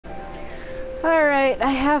Alright,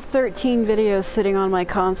 I have 13 videos sitting on my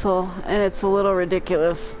console, and it's a little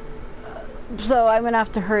ridiculous. So I'm gonna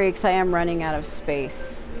have to hurry because I am running out of space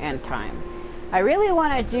and time. I really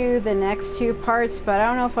want to do the next two parts, but I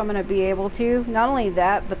don't know if I'm gonna be able to. Not only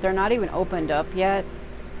that, but they're not even opened up yet.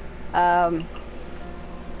 Because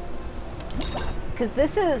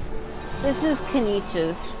this is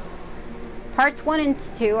Kinich's. Parts 1 and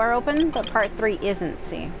 2 are open, but part 3 isn't,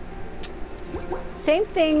 see. Same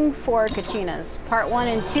thing for Kachina's. Part 1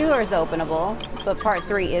 and 2 are openable, but part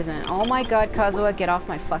 3 isn't. Oh my god, Kazuha, get off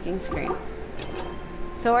my fucking screen.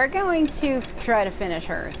 So we're going to try to finish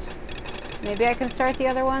hers. Maybe I can start the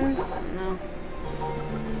other ones? No.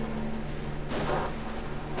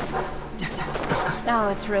 Oh,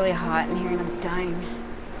 it's really hot in here and I'm dying.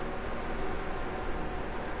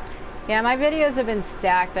 Yeah, my videos have been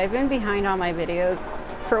stacked. I've been behind on my videos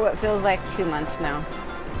for what feels like 2 months now.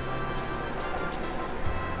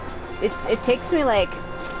 It takes me like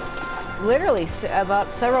literally about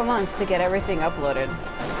several months to get everything uploaded.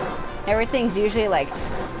 Everything's usually like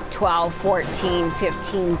 12, 14,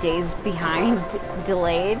 15 days behind,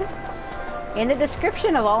 delayed. In the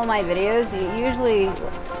description of all of my videos, usually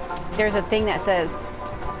there's a thing that says,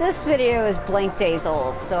 this video is blank days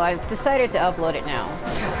old, so I've decided to upload it now.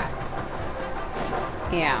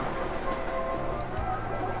 Yeah.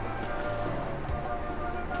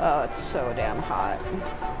 Oh, it's so damn hot.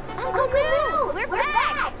 Uncle Moo! We're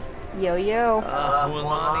back! Yo-yo.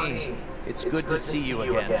 Mualani, it's good to see you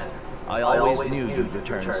again. I always knew you'd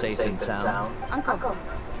return safe and sound. Uncle,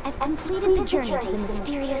 I've completed the journey to the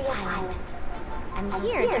mysterious island. I'm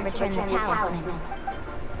here to return the talisman.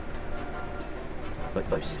 But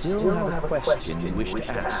you still have a question you wish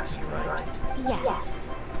to ask me, right? Yes.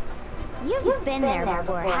 You've been there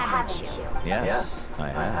before, haven't you? Yes, I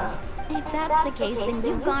have. If that's the case, then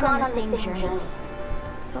you've gone on the same journey.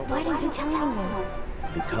 But why didn't you tell anyone?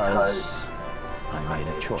 Because I made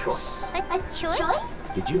a choice. A choice?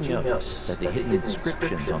 Did you notice that the hidden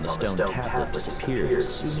inscriptions on the stone tablet disappeared as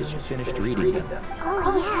soon as you finished reading them?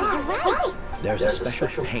 Oh yeah, you're right. There's a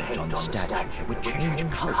special paint on the statue that would change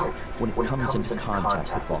color when it comes into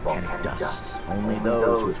contact with volcanic dust. Only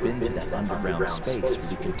those who have been to that underground space will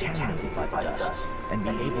be contaminated by the dust and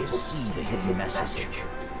be able to see the hidden message.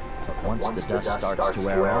 But once the dust starts to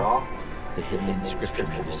wear off, the hidden inscription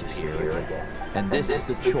will disappear again. And this is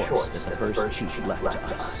the choice that the first chief left to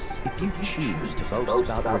us. If you choose to boast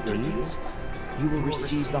about your deeds, you will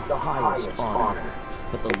receive the highest honor,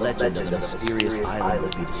 but the legend of the mysterious island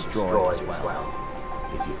will be destroyed as well.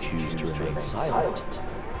 If you choose to remain silent,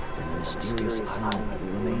 then the mysterious island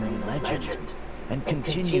will remain a legend and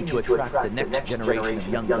continue to attract the next generation of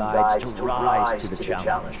young guides to rise to the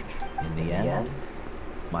challenge. In the end,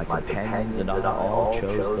 my companions and I all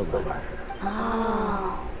chose the latter.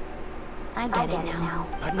 Oh, I get it now.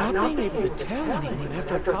 But not being able to tell anyone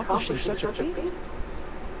after accomplishing such a feat.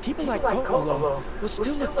 People like Kokolo will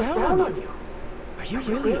still look down on you. Are you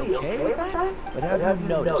really okay with that? But have you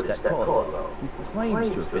noticed that Kokolo, who claims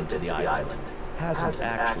to have been to the island, hasn't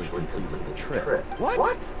actually completed the trip?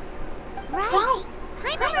 What? Right.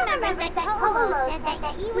 Paimon remembers that Kokolo said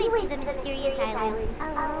that he went to the mysterious island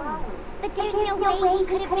alone. But there's no way he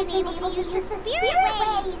could have been able to use the spirit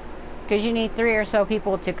ways. Because you need 3 or so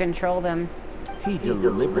people to control them. He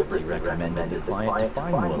deliberately recommended the client to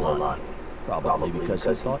find Mualani, probably because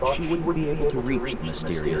he thought she wouldn't be able to reach the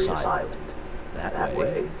mysterious island. That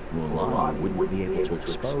way, Mualani wouldn't be able to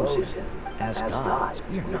expose him. As gods,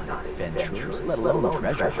 we're not adventurers, let alone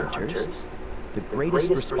treasure hunters. The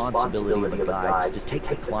greatest responsibility of a guide is to take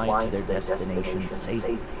the client to their destination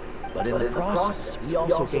safely. But in the process, we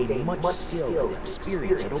also gain much skill and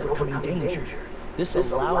experience at overcoming danger. This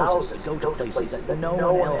allows us to go to places that no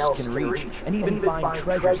one else can reach, and even find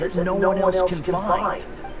treasures that no one else can find.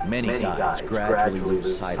 Many guides gradually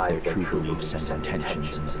lose sight of their true beliefs and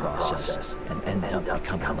intentions in the process, and end up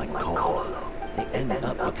becoming like Kokolo. They end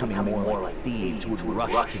up becoming more like thieves who would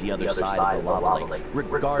rush to the other side of the lava lake,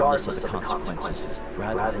 regardless of the consequences,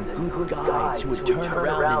 rather than good guides who would turn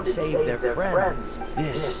around and save their friends.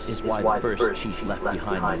 This is why the first chief left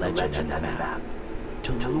behind the legend and the map.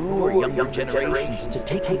 To lure younger generations into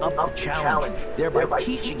taking up the challenge, thereby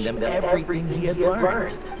teaching them everything he had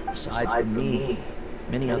learned. Aside from me,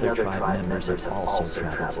 many other tribe members have also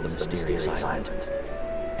traveled to the mysterious island.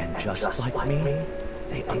 And just like me,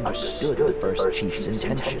 they understood the first chief's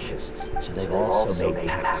intentions, so they've also made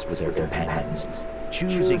pacts with their companions,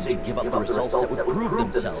 choosing to give up the results that would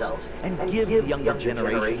prove themselves, and give the younger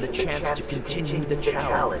generation the chance to continue the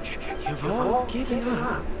challenge. You've all given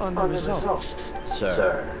up on the results.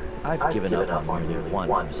 Sir, I've given up on nearly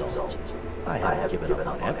one result. I haven't given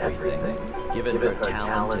up on everything. Given her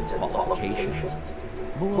talent and qualifications,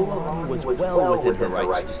 Mulan was well within her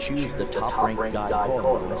rights to choose the top-ranked guy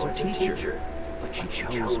Goro as her teacher. But she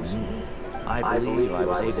chose me. I believe I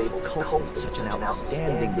was able to cultivate such an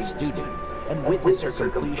outstanding student and witness her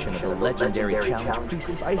completion of the legendary challenge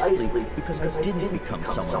precisely because I didn't become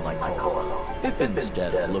someone like Goro. If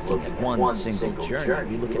instead of looking at one single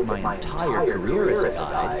journey, you look at my entire career as a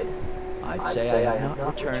guide, I'd say I have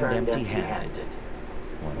not returned empty-handed.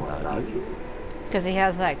 What about you? Because he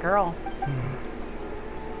has that girl.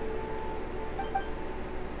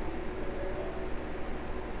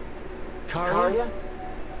 Karya?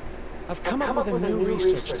 I've come up with a new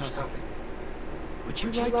research topic. Would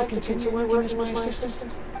you like to continue working as my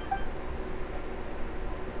assistant?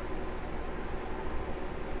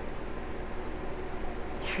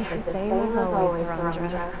 You're the same as always,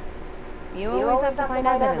 Verandra. You always have to find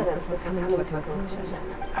evidence before coming to a conclusion.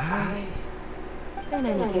 In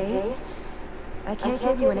any case, I can't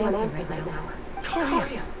give you an answer right now.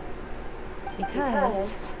 Karya!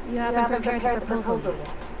 Because you haven't prepared the proposal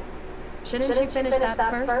yet. Shouldn't you finish that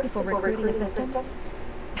first before recruiting assistants?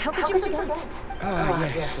 How could you forget?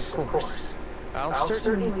 Yes, of course. I'll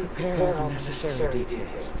certainly prepare the necessary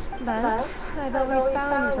details. But I've always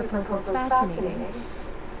found your proposals fascinating.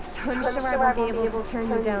 So I'm sure I won't be able to turn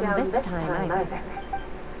you down this time either.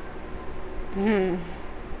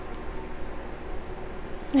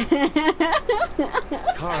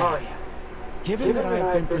 Karya, given that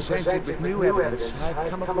I've been presented with new evidence, I've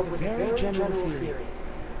come up with a very general theory.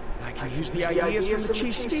 I can use the ideas from the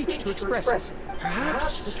chief's speech to express it.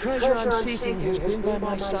 Perhaps the treasure I'm seeking has been by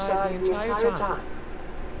my side the entire time.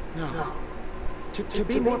 No. To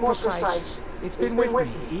be more precise, it's been with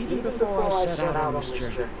me even before I set out on this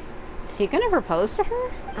journey. Is he gonna propose to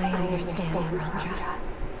her? I understand, Verandra.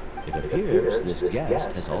 It appears this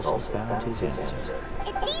guest has also found his answer.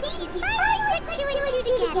 It seems he's finally put two and two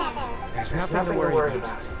together. There's nothing to worry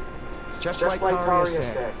about. It's just like Karya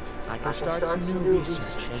said. I can start some new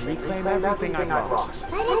research and reclaim everything I've lost.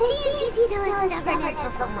 But it seems he's still as stubborn as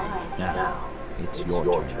before. Now, it's your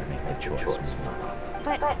turn to make the choice, Mulan.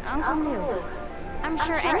 But Uncle New, I'm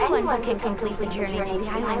sure anyone who can complete the journey to the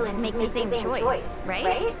island would make the same choice,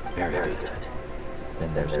 right? Very good.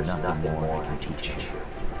 Then there's nothing more I can teach you.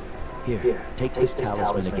 Here, take this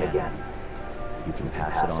talisman again. You can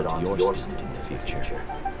pass it on to your student in the future.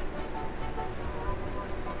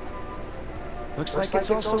 Looks like it's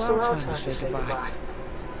also our time to say goodbye.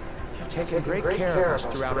 You've taken great care of us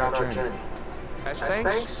throughout our journey. As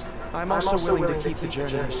thanks, I'm also willing to keep the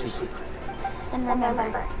journey a secret. Then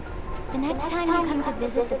remember, the next time you come to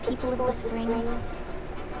visit the people of the Springs,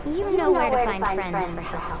 you know where to find friends for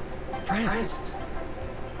help. Friends?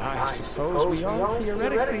 I suppose we are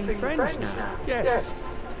theoretically friends now. Yes.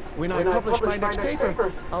 When I publish my next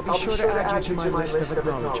paper, I'll be sure to add you to my list of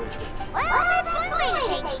acknowledgements. Well, that's one way to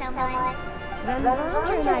thank someone. Then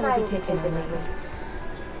Verandra and I will be taking our leave.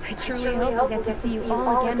 I truly hope we'll get to see you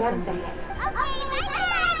all again someday. Okay,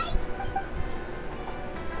 bye-bye!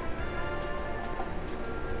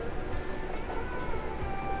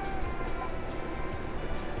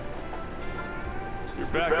 You're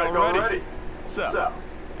back already? So,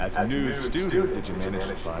 as a new student, did you manage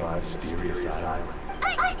to find a mysterious island?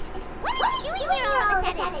 What are you doing here all of a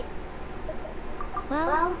sudden?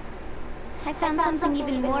 Well, I found something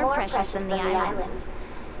even more precious than the island.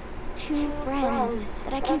 Two friends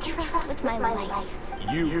that I can trust with my life.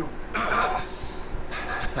 You...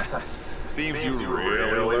 Seems you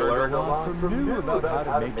really learned a lot from New about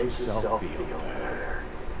how to make yourself feel better.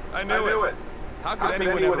 I knew it. How could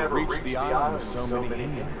anyone ever reach the island with so many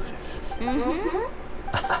hindrances?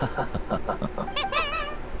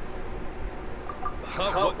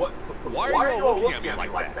 Why are you all looking at me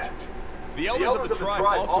like that? The elders of the tribe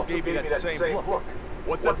also gave me that same look.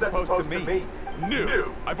 What's that supposed to mean?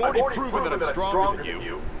 New. I've already proven that I'm stronger than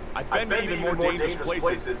you. I've been to even more dangerous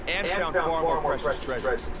places and found far more precious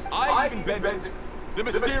treasures. I've even been to the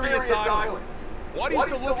mysterious island. Why do you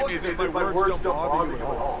still look at me as if my words don't bother you at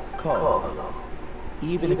all? Cole,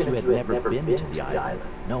 even if you had never been to the island,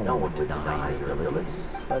 no one would deny your abilities.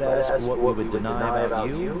 But as for what we would deny about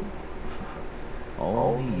you,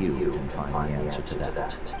 only you can find the answer to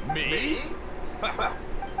that. Me?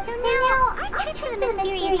 So now, our trip to the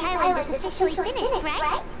mysterious island is officially finished,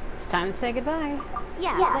 right? It's time to say goodbye.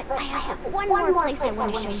 Yeah, but I have one more place I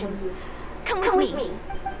want to show you. Come with me.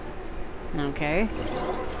 Okay.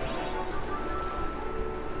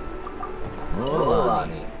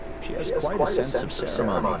 Mulan, she has quite a sense of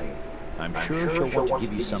ceremony. I'm sure she'll want to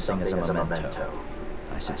give you something as a memento.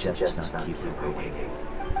 I suggest not keep her waiting.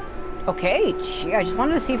 Okay, gee, I just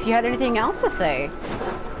wanted to see if you had anything else to say.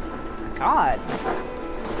 God.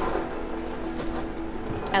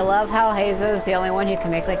 I love how Hazo's the only one who can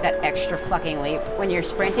make like that extra fucking leap. When you're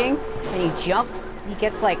sprinting and you jump, he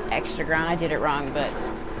gets like extra ground. I did it wrong, but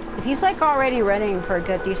if he's like already running for a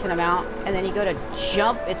good decent amount and then you go to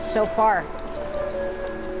jump, it's so far.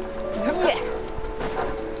 Yeah.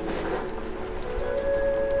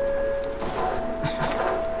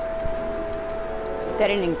 That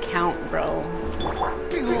didn't count, bro.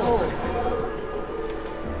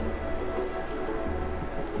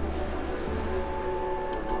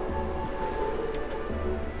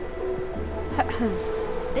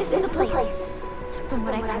 This is the place. From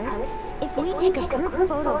what I've heard, if we take a group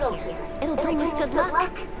photo here, it'll bring us good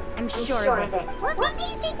luck. I'm sure of it. What made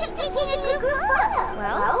you think of taking a group photo?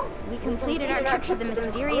 Well, we completed our trip to the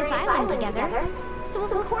mysterious island together, so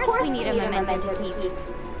of course we need a memento to keep.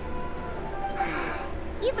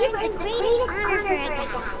 You've earned the greatest honor for a guy.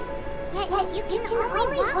 Yet you can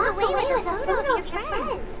only walk away with a photo of your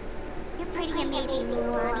friends. You're pretty amazing,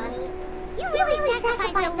 Mulan. You really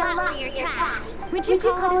sacrificed a lot for your tribe. Would you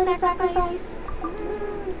call it a sacrifice?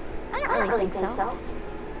 I don't really think so.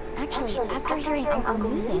 Actually, after hearing Uncle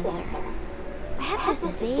Moo's answer, I have this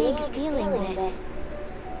vague feeling that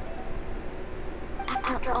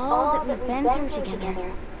after all that we've been through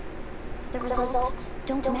together, the results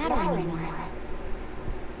don't matter anymore.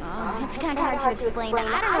 Oh, it's kind of hard to explain.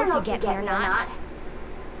 I don't know if you get me or not.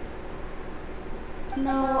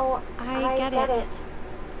 No, I get it.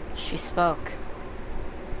 She spoke.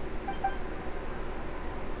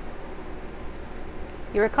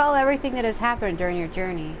 You recall everything that has happened during your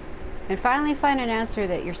journey, and finally find an answer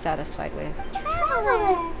that you're satisfied with.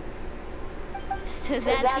 Traveler! So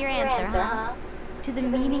that's your answer, huh? To the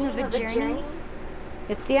meaning of a journey?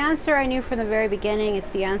 It's the answer I knew from the very beginning. It's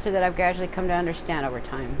the answer that I've gradually come to understand over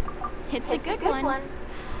time. It's a good one.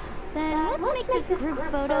 Then let's make this group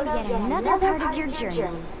photo yet another part of your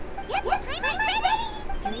journey. Yep, I'm ready!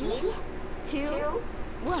 3, 2,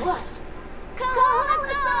 1.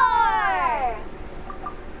 Coholasaur!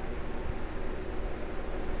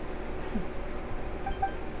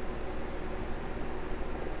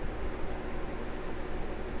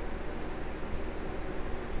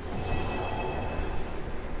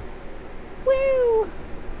 Woo!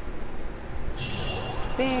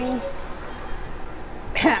 Bing.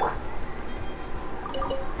 I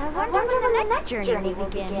wonder when the next journey will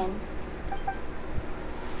begin.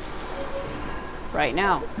 Right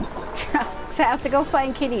now. I have to go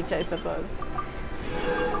find Kinich, I suppose.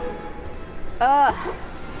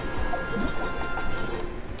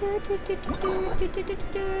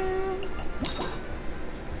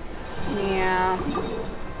 Yeah.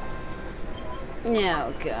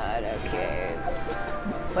 No, God, okay.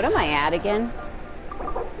 What am I at again?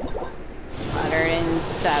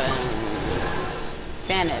 107.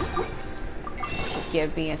 Bennett. Should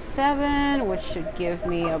give me a 7, which should give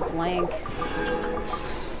me a blank.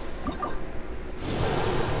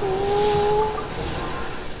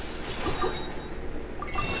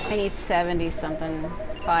 I need 70 something.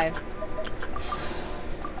 5.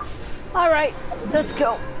 Alright, let's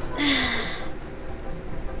go.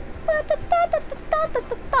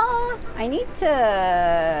 I need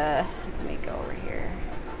to... Let me go over here.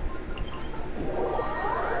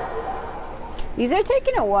 These are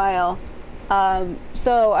taking a while.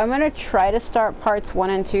 So I'm gonna try to start parts 1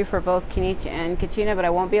 and 2 for both Kinich and Katrina, but I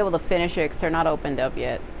won't be able to finish it because they're not opened up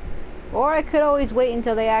yet. Or I could always wait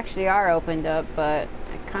until they actually are opened up, but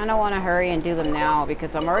I kind of want to hurry and do them now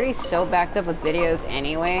because I'm already so backed up with videos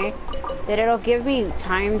anyway that it'll give me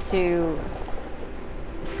time to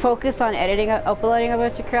focus on editing, uploading a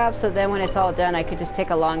bunch of crap, so then when it's all done I could just take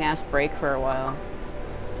a long ass break for a while.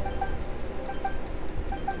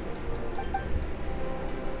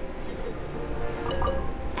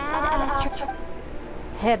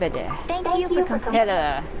 Hebede. Thank you for completing.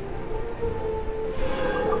 Heda.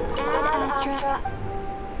 Add Astra.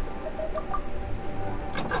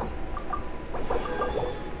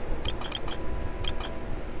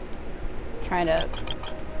 Trying to...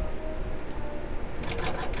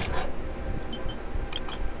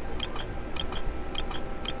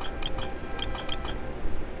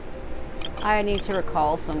 I need to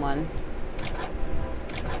recall someone.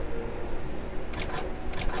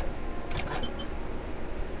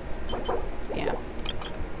 Yeah.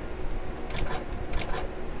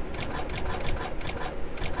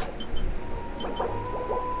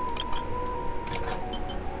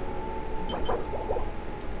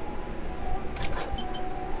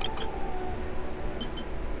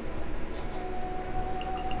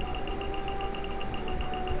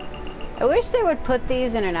 wish they would put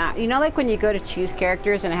these in an app. You know, like when you go to choose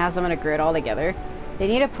characters and it has them in a grid all together? They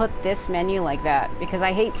need to put this menu like that, because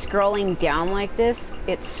I hate scrolling down like this.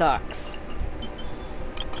 It sucks.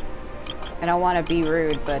 I don't want to be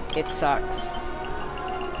rude, but it sucks.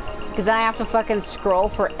 Because then I have to fucking scroll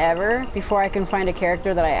forever before I can find a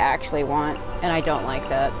character that I actually want, and I don't like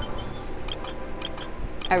that.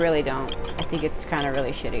 I really don't. I think it's kind of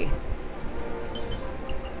really shitty.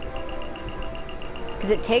 Because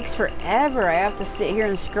it takes forever. I have to sit here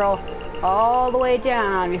and scroll all the way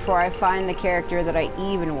down before I find the character that I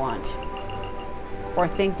even want. Or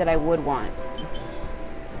think that I would want.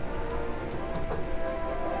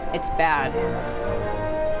 It's bad.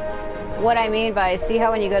 What I mean by, see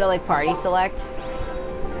how when you go to like party select?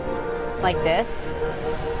 Like this?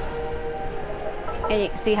 And you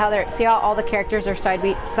see how all the characters are side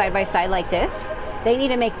by side like this? They need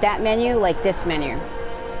to make that menu like this menu.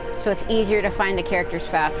 So it's easier to find the characters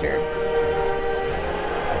faster.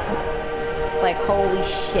 Like, holy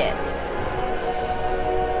shit.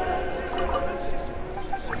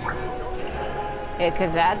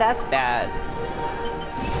 Because that's bad.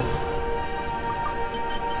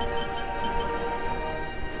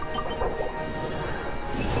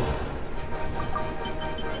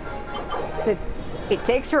 It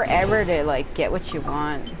takes forever to, like, get what you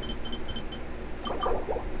want.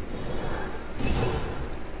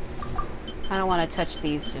 I don't want to touch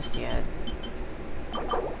these just yet.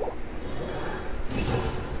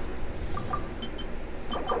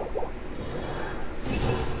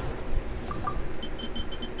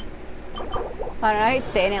 I don't know, I hate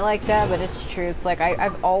saying it like that, but it's true. It's like,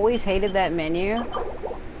 I've always hated that menu,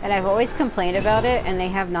 and I've always complained about it, and they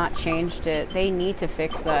have not changed it. They need to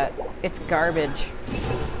fix that. It's garbage.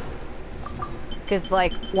 Because,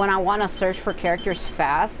 like, when I want to search for characters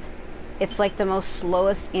fast, it's like the most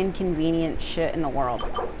slowest, inconvenient shit in the world.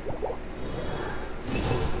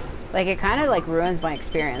 Like, it kind of, like, ruins my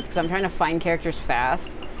experience, because I'm trying to find characters fast,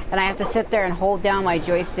 and I have to sit there and hold down my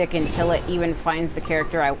joystick until it even finds the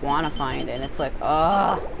character I want to find, and it's like,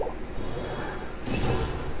 ugh.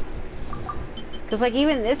 Because, like,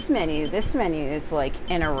 even this menu is, like,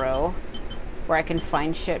 in a row, where I can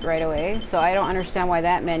find shit right away, so I don't understand why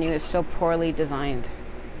that menu is so poorly designed.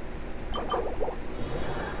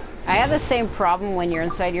 I have the same problem when you're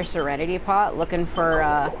inside your Serenity pot looking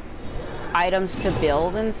for, items to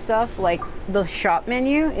build and stuff. Like, the shop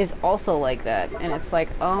menu is also like that, and it's like,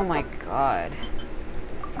 oh my god.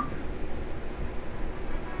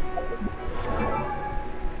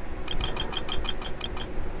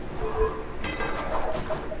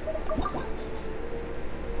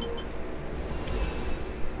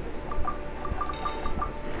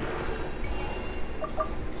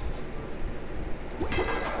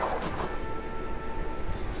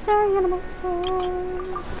 Staring into my soul.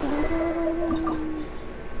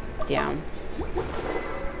 Down.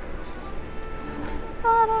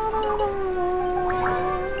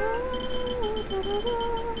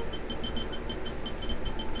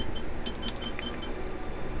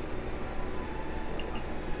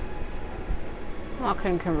 I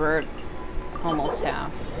can convert almost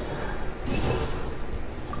half.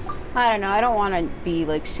 I don't know, I don't want to be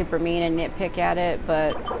like super mean and nitpick at it,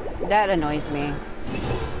 but that annoys me.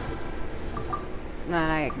 And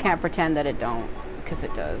I can't pretend that it don't, because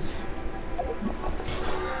it does.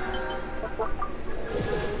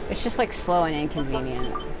 It's just like slow and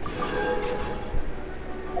inconvenient.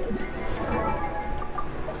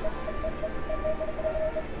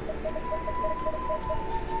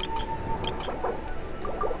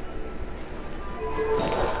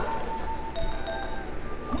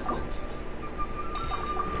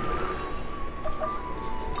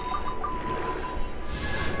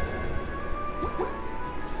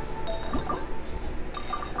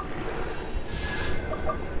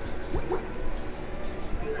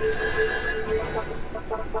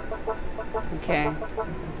 Okay,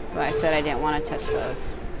 so I said I didn't want to touch those.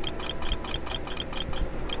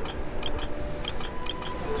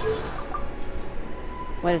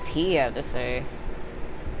 What does he have to say?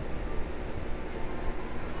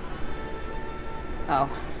 Oh.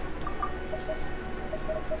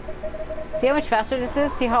 See how much faster this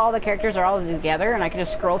is? See how all the characters are all together and I can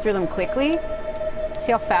just scroll through them quickly?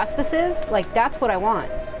 See how fast this is? Like, that's what I want.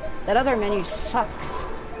 That other menu sucks.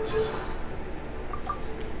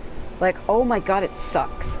 Like, oh my god, it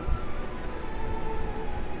sucks.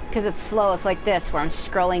 Because it's slow, it's like this, where I'm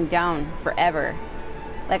scrolling down forever.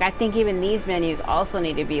 Like, I think even these menus also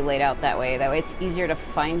need to be laid out that way. That way it's easier to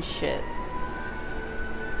find shit.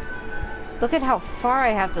 Look at how far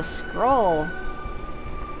I have to scroll.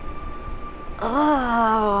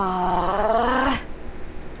 Ugh.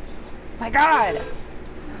 My God!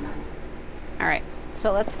 Alright,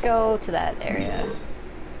 so let's go to that area.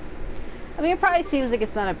 I mean, it probably seems like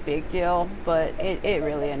it's not a big deal, but it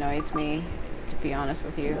really annoys me, to be honest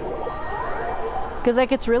with you. Because,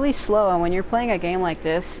 like, it's really slow, and when you're playing a game like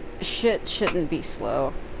this, shit shouldn't be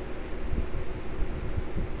slow.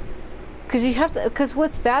 Because you have to, because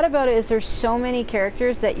what's bad about it is there's so many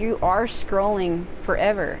characters that you are scrolling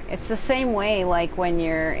forever. It's the same way, like, when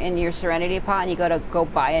you're in your Serenity pot and you go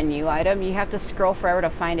buy a new item, you have to scroll forever to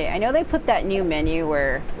find it. I know they put that new menu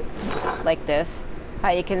where, like this,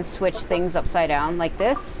 how you can switch things upside down, like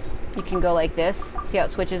this. You can go like this. See how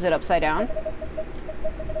it switches it upside down?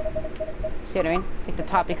 See what I mean? Like the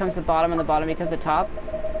top becomes the bottom and the bottom becomes the top.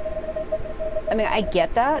 I mean, I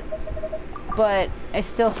get that, but I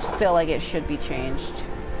still feel like it should be changed.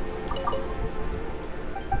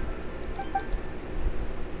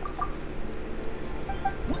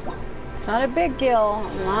 It's not a big deal.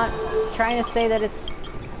 I'm not trying to say that it's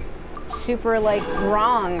super, like,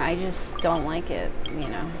 wrong. I just don't like it, you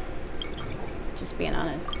know. Just being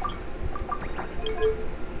honest.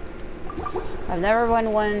 I've never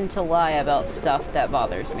been one to lie about stuff that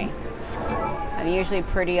bothers me. I'm usually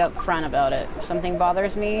pretty upfront about it. If something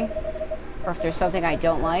bothers me, or if there's something I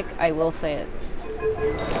don't like, I will say it.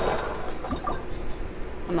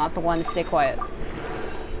 I'm not the one to stay quiet.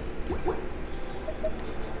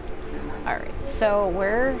 Alright, so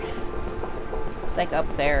we're... It's like up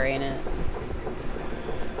there, ain't it?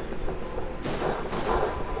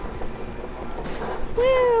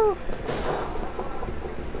 Woo!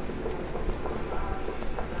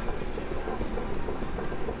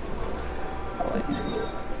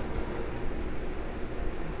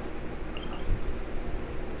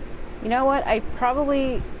 You know what? I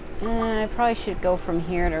probably should go from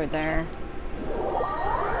here to there.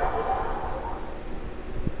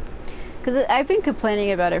 Because I've been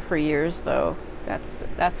complaining about it for years, though.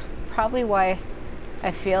 That's probably why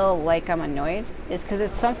I feel like I'm annoyed. Is because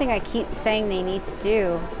it's something I keep saying they need to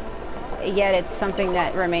do, yet it's something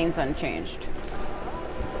that remains unchanged.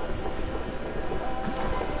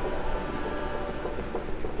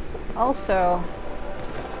 Also,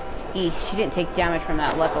 she didn't take damage from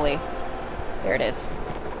that, luckily. There it is.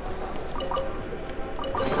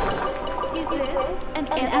 Is this an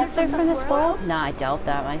answer from this world? Nah, I doubt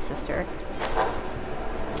that, my sister.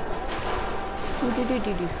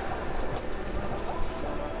 Do-do-do-do-do.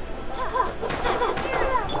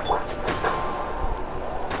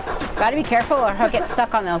 Gotta be careful or he'll get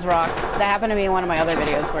stuck on those rocks. That happened to me in one of my other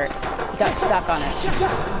videos where he got stuck on it.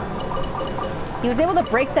 He was able to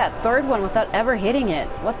break that third one without ever hitting it.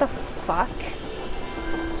 What the fuck?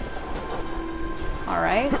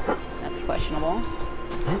 Alright. That's questionable.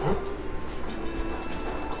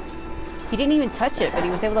 He didn't even touch it, but he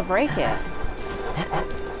was able to break it.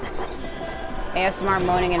 ASMR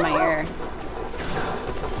moaning in my ear.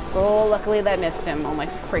 Oh, luckily that missed him. Oh my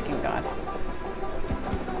freaking god.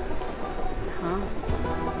 Huh?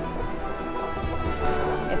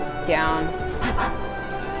 It's down.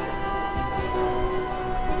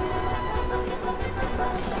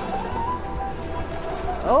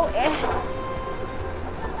 Oh,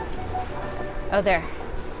 oh, there.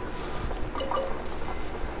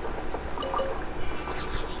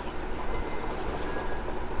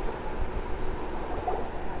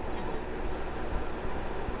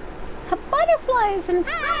 Butterflies and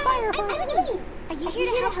fireflies. Are you here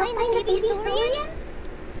to help find the baby saurians?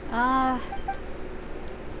 And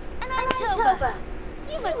I'm Toba.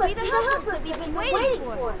 You must be the helpers that we've been waiting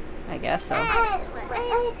for. I guess so.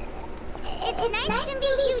 It's nice to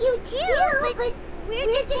meet you too, but we're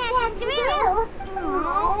just passing through.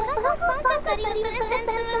 Oh, Uncle Santa said he was gonna send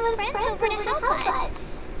some of his friends over to help us.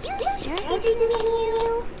 You sure he didn't mean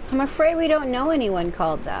you? I'm afraid we don't know anyone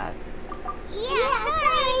called that. Yeah,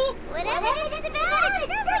 sorry. Whatever this is about, it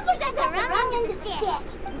sounds like you got the wrong end of the stick.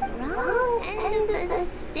 Wrong end of the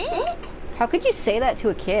stick? How could you say that to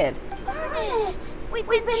a kid? Darn it! We've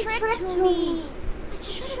been tricked, Toonie. I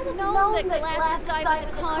should have known that Glasses Guy was a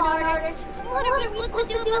con artist. What are we supposed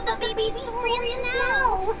to do about the baby saurians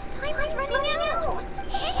now? Time is running out.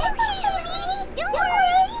 It's okay, Toonie. Don't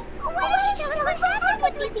worry. Why don't you tell us what happened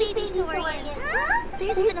with these baby saurians, huh?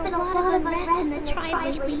 There's been a lot of unrest in the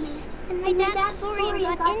tribe lately, and my dad's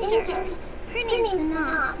saurian got injured. Her name's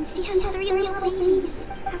Nana, and she has 3 little babies.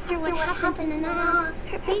 After what happened to Nana,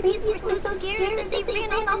 her babies were so scared that they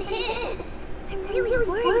ran off and hid. I'm really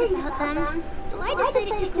worried about them, so I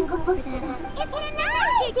decided to go look for them. If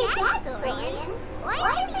Nana's your dad's saurian, why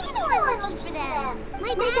isn't he the one looking for them?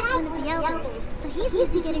 My dad's one of the elders, so he's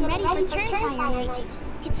busy getting ready for Turnfire Night.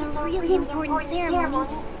 It's a really important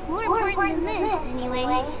ceremony. More important than this,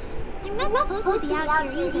 anyway. I'm not supposed to be out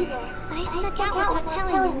here either, but I snuck out without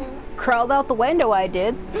telling them. Crawled out the window, I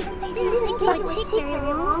did. I didn't think it would take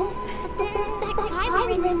very long, but then that guy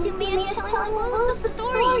we ran into made us tell him loads of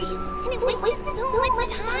stories, and it wasted so much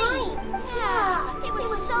time. Yeah, it was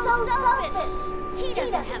so selfish. He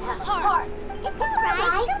doesn't have a heart. It's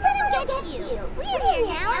alright, don't let him get to you. We're here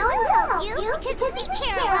now and we'll help you, because we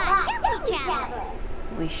care a lot, don't we, Traveler?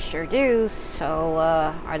 We sure do. So,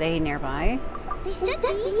 are they nearby? They should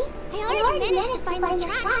be. I already managed to find their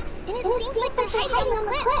tracks, and it seems like they're hiding on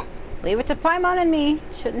the cliff. Leave it to Paimon and me.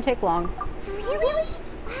 Shouldn't take long. Really?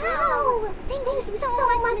 Wow! Thank you so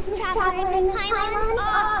much, Miss Traveler and Miss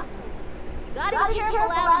Paimon. You gotta be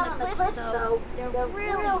careful out on the cliffs, though. They're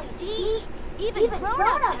really steep. Even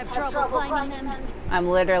grown-ups have trouble climbing them. I'm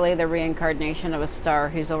literally the reincarnation of a star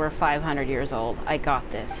who's over 500 years old. I got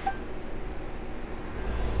this.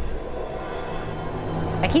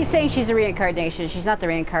 I keep saying she's a reincarnation. She's not the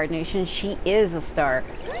reincarnation. She is a star.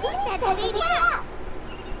 Who said that, baby?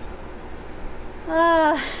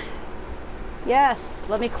 Yes.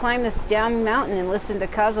 Let me climb this damn mountain and listen to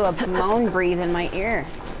Kazuha moan breathe in my ear.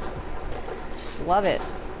 Just love it.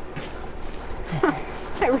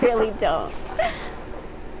 I really don't.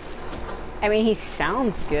 I mean, he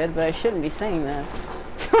sounds good, but I shouldn't be saying that.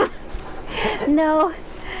 No.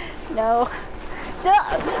 No. No.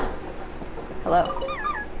 Hello.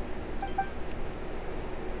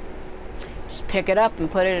 Just pick it up and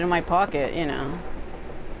put it in my pocket, you know.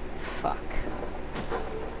 Fuck.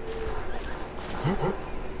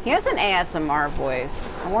 He has an ASMR voice.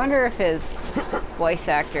 I wonder if his voice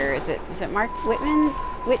actor is it Mark Whitman?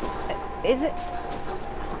 Is it?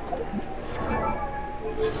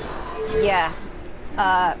 Yeah.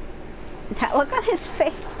 That look on his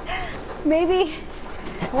face. Maybe.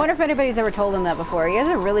 I wonder if anybody's ever told him that before. He has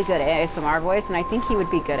a really good ASMR voice, and I think he would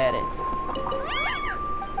be good at it.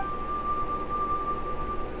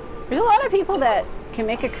 There's a lot of people that can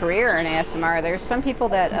make a career in ASMR. There's some people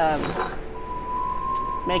that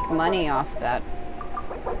make money off that.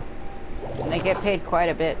 And they get paid quite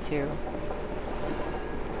a bit, too.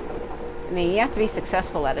 I mean, you have to be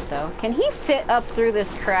successful at it, though. Can he fit up through this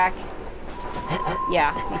crack?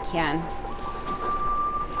 Yeah, he can.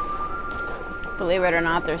 Believe it or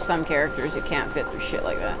not, there's some characters who can't fit through shit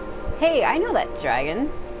like that. Hey, I know that dragon.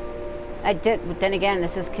 I did, but then again,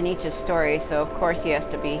 this is Kinich's story, so of course he has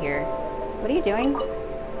to be here. What are you doing?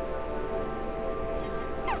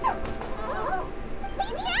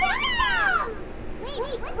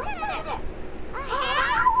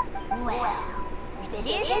 Well, if it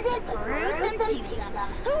isn't the gruesome twosome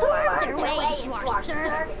who wormed their way into our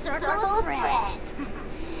servant circle of friends.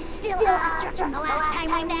 Still awestruck from the last time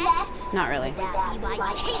we met? Not really. Would that be why you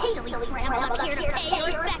hastily scrambled up here to pay your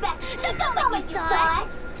respects the moment you saw us?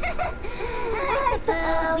 I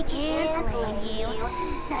suppose we can't blame you.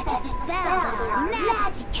 Such is the spell that our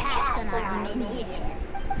majesty casts on our minions.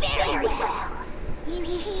 Very well. You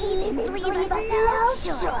heathens leave us no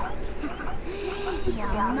choice. The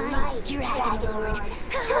almighty Dragon Lord,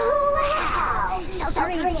 Kahula shall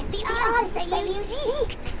grant you the honors that you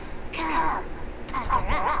seek. Come, pucker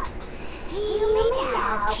up. You may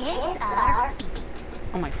now kiss our feet.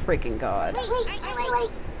 Oh my freaking god. Wait, aren't you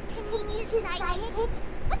like Kinich's sidekick?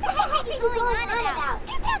 What the heck are you going on about?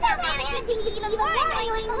 You're still not managing to be even more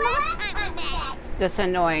annoying than the last time we met. This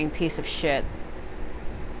annoying piece of shit.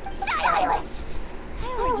 Silence! Who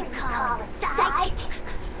are you calling sidekick?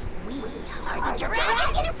 We are the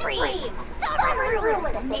Dragon Supreme, sovereign ruler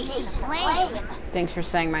of the Nation of Flame. Thanks for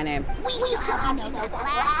saying my name. We shall have you know that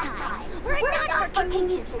last time, were it not for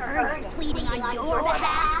Kinich's earnest pleading on your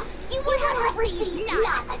behalf, you would have received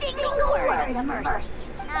not a single word of mercy.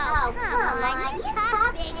 Oh, come on, you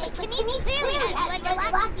talk big, but Kinich clearly has you under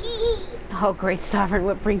lock and key. Oh, great sovereign,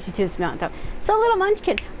 what brings you to this mountaintop? So, little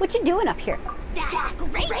munchkin, what you doing up here? That's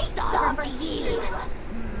great sovereign to you.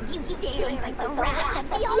 You dare invite the wrath of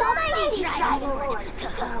the almighty Dragon Lord,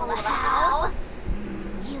 Kahula how?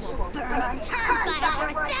 You will burn and turn fire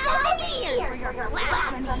for 1,000 years for your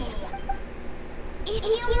blasphemy. If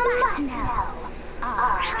you must know,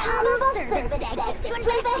 our humble servant begged us to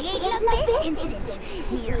investigate an abyss incident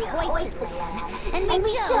near Hoytland, and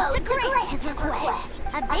we chose to grant his request.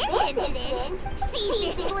 Abyss incident? See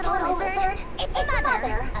this little lizard? Its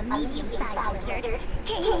mother, a medium-sized lizard,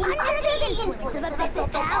 came under the influence of abyssal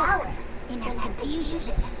power. In her confusion,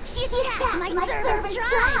 she attacked my servant's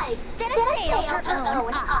tribe, then assailed her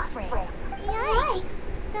own offspring. Yikes!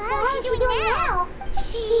 So how's she doing now?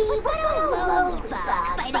 She was but a lowly bug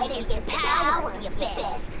fighting against the power of the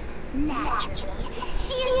abyss. Naturally,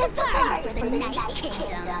 she is departed for the Night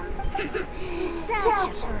Kingdom. Such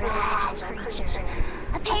a fragile creature.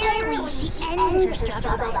 Apparently, she ended her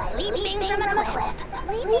struggle by leaping from a cliff.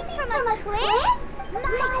 Leaping from a cliff?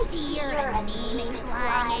 My dear anemic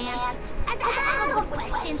flying ant, as loud with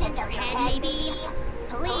questions in your head maybe,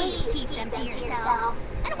 please keep them to yourself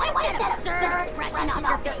and wipe that absurd expression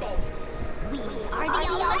off your face. We are the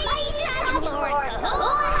Almighty Dragon Lord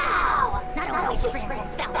Kahul! Not a whispering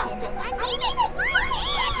fountain. I mean it, flying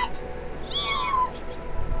ant! Huge!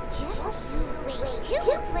 Just you wait till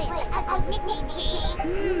you play the ugly nickname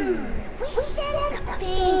game. We sense a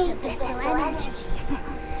faint abyssal energy.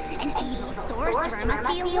 An evil sorcerer must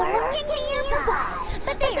be lurking nearby,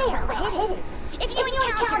 but they are well hidden. If you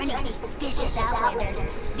encounter any suspicious outlanders,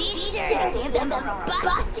 be sure to give them a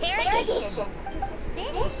robust interrogation.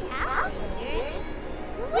 Suspicious outlanders?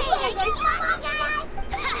 Wait, are you mocking us?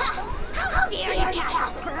 How dare you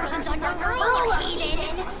cast aspersions on your ruler,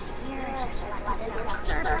 heathen! You're just lucky that our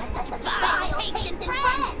servant has such vile taste in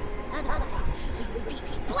friends. Otherwise, we would be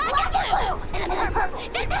black and blue, and then purple,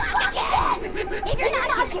 then black again! If you're not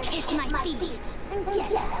here to kiss my feet, then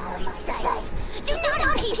get out of my sight. Do not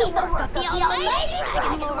impede the work of the Almighty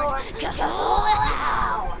Dragon Lord, Kahul!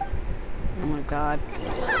 Oh my god.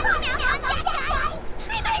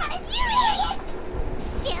 I'm infuriated!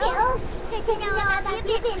 Still, good to know about the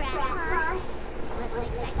abyss threat, huh? Wasn't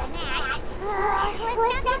expecting that. Let's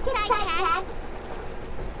not get sidetracked.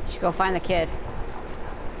 Should go find the kid.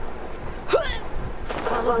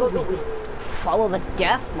 Follow the wind. Follow the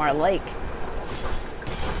death, more like.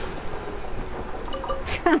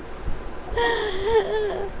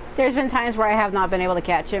 There's been times where I have not been able to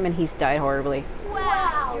catch him and he's died horribly.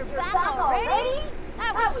 Wow, you're back already?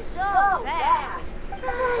 That was so fast.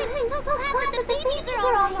 I'm so glad that the babies are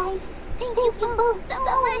alright. Thank you both so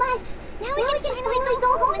much. Now we can finally go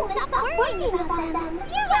home and stop worrying about them.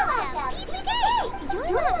 You're welcome. Piece of cake.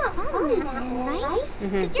 You're not from Mountain, right?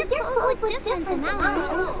 Because your clothes look different than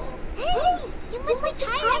ours. Hey, you must be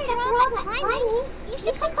tired after all that climbing. You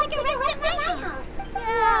should come take a rest at my house.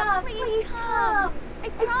 Yeah, please come. I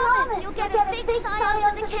promise you'll get a big Scions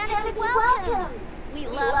of the Canopy welcome. We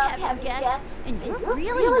love having guests, and you're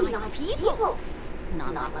really nice people.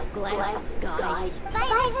 Not like Glasses Guy. By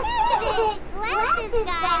the sound of it, Glasses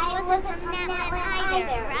Guy wasn't from that one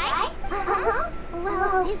either, right?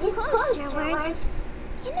 Well, his clothes sure weren't.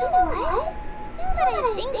 You know what? Now that I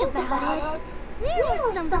think about it, there was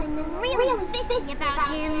something really fishy about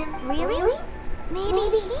him. Really? Maybe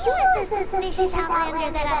he was the suspicious outlander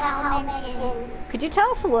that I'll mention. Could you tell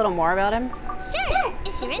us a little more about him? Sure,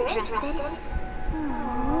 if you're interested.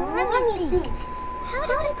 Let me think. How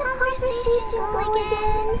did the conversation go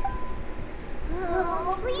again?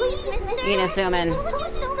 Oh, please, mister. Inasuman. I've told you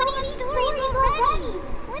so many stories already.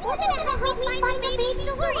 When are you gonna help me find the baby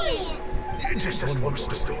stories? Just one more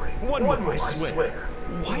story. One more, I swear.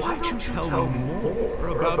 Why don't you tell me more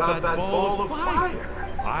about that ball of fire?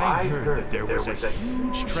 I heard that there was a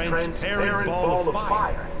huge transparent ball of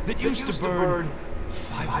fire that used to burn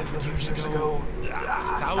 500 years ago,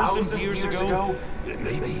 1,000 years ago,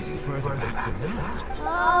 maybe even further back than that.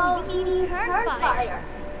 Oh, you mean Turnfire.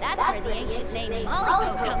 That's where the ancient name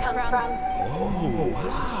Mollyco comes from. Oh,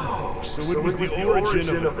 wow. So it was the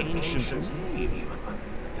origin of an ancient name.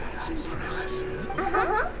 That's impressive.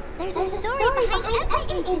 There's a story behind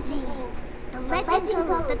every ancient name. The legend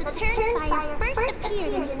goes that the Turnfire first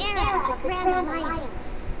appeared in the era of the Grand Alliance.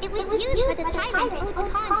 It was used by the tyrant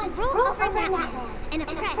Ochkon to rule over Natlan and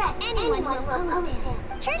oppress anyone who opposed him.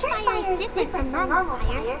 Turnfire is different from normal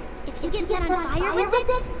fire. If you get set on fire with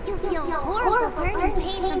it, you'll feel horrible burning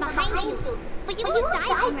pain from behind you. But you won't die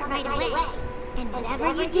from it right away. And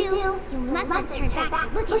whatever you do, you mustn't turn back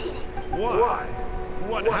to look at it. Why?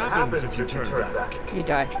 What happens if you turn back? You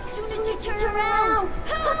die. As soon as you turn around,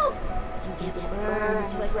 you get burned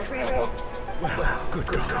to a crisp. Well, good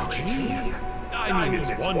golly gee. I mean,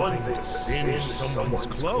 it's one thing to singe someone's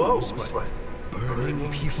clothes, but burning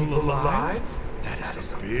people alive? That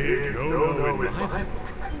is a big no-no in my book.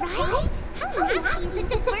 Right? How nasty is it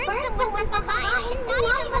to burn someone from behind and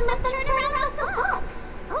not even let them turn around to look?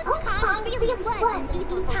 Ochkon really was an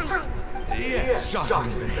evil tyrant. Yes,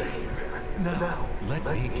 shocking behavior. Now, let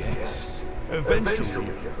me guess. Eventually,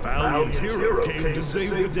 a valiant hero came to save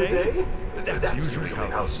the day? That's usually how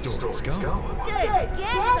the stories go. Good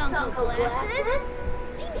guess, Uncle Glasses.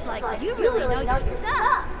 Seems like you really know your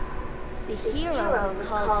stuff. The hero is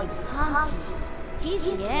called Yupanqui. He's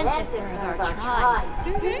the ancestor of our tribe.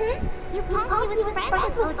 Yupanqui was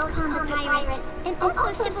friends with Ochkon the Tyrant, and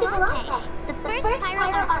also Shibuloke, the first Pyro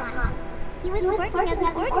Archon. He was working as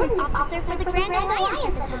an ordnance officer for the Grand Alliance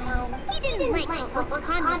at the time. He didn't like how Och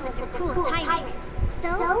Khan was such a cruel tyrant.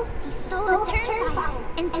 So, he stole a turnfire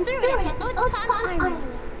and threw it at the Och Khan's army.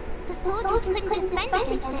 The soldiers couldn't defend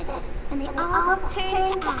against it, and they all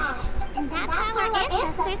turned to ash. And that's how our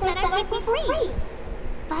ancestors set our people free.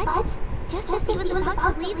 But, just as he was about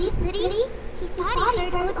to leave the city, he thought he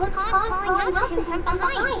heard Och Khan calling out to him from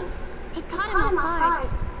behind. It caught him off guard,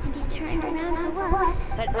 and he turned around to look.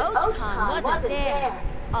 But Och Khan wasn't there.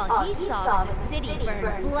 All he saw was a city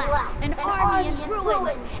burned black, an army in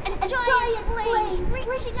ruins, and giant flames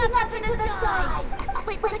reaching up into the sky. A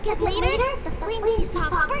split second later, the flames he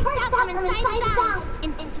saw burst out from inside his eyes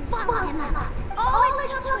and swallowed him up. All it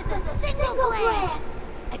took was a single glance.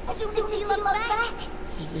 As soon as he looked back,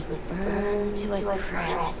 he was burned to a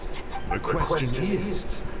crisp. The question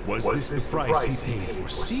is, was this the price he paid for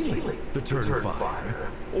stealing the Turnfire,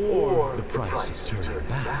 or the price of turning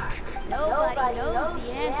back? Nobody knows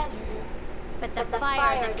the answer. But the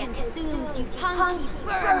fire that consumed you, Punky,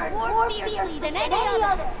 burned more fiercely than any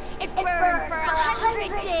other. It burned for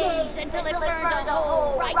 100 days until it burned a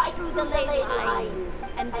hole right through the ley lines.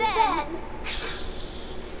 And then,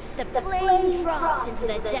 the flame dropped into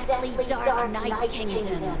the deathly dark night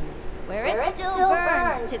kingdom, where it still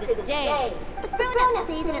burns to this day. The grown-ups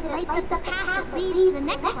say that it lights up the path that leads to the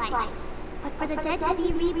next life. But for the dead to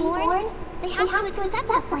be reborn, they have to accept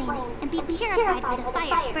the flames and be purified by the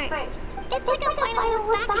fire first. It's like a final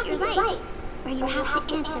look back at your life, where you have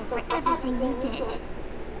to answer for everything you did.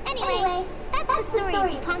 Anyway, that's the story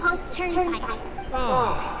of Chronicles Turnfire.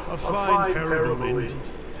 Ah, a fine parable indeed.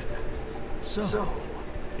 So,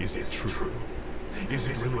 is it true? Is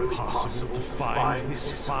it really possible to find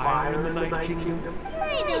this fire in the Night Kingdom?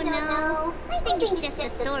 I don't know. I think it's just a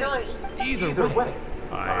story. Either way,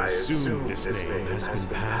 I assume this name has been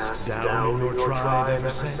passed down in your tribe ever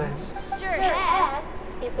since. Sure has.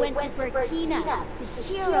 It went to Burkina, the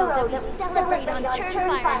hero that we celebrate on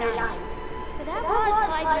Turnfire Night. But that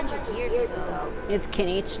was 500 years ago. It's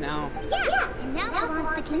Kinich now. Yeah, and now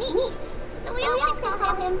belongs to Kinich. So we often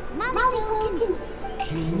call him Malibu Kinich.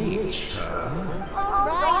 Kinich, huh? All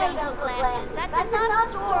right, Uncle Glasses, that's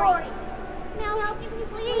enough stories. Now, can you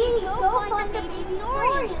please go find the baby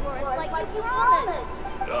saurians for us like you promised?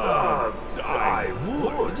 I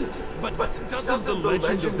would, but doesn't the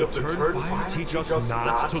legend of the Turnfire teach us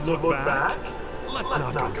not to look back? Let's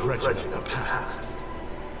not go dredging up the past.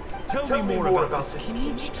 Tell me more about this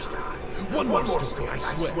Kinich guy. One more story, I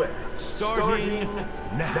swear. Starting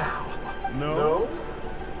now. No?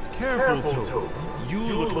 Careful, Toby. You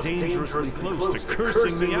look dangerously close to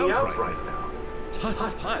cursing me out right now. Tut,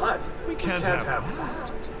 tut. We can't have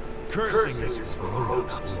that. Cursing is for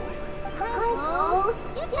grown-ups only. Uncle,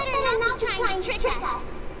 you'd better not be trying to trick us,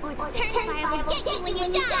 or the Turnfire will get you when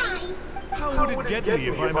you die. How would it get me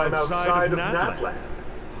if I'm outside of Natland?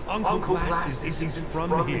 Uncle Glasses isn't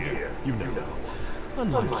from here, you know.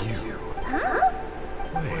 Unlike you. Huh?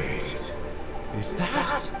 Wait. Is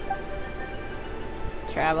that...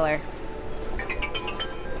 Traveler.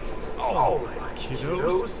 All right,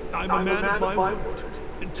 kiddos. I'm a man of my word.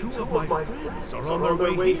 And two of my friends are on their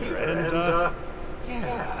way here, and,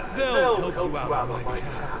 yeah, they'll help you out on my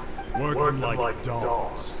behalf. Work them like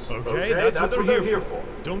dogs, okay? That's what they're here for.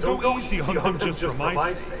 Don't go easy on them just for my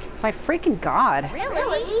sake. My freaking god.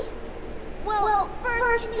 Really? Well,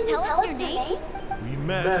 first, can you tell us your name? We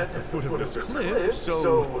met at the foot of this cliff,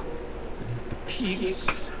 so beneath the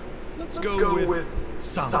peaks, let's go with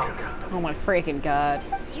Sanka. Oh my freaking god.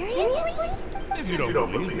 Seriously? If you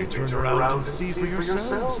don't believe me, turn around and see for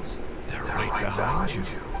yourselves. They're right behind you.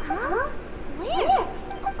 Huh? Where?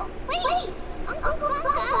 Wait! Uncle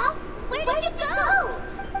Sanka! Where did you go?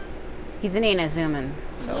 He's an Inazuman.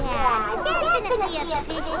 Yeah, definitely a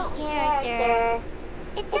fishy character.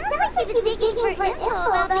 It sounds like he was digging for info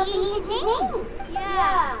about the ancient names.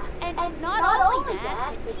 Yeah, and not only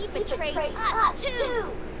that, but he betrayed us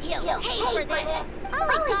too. He'll pay for this. All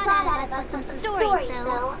I got out of us was some stories,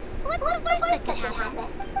 though. What's the worst that could happen?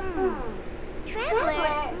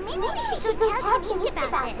 Traveler, maybe we should go tell Kinich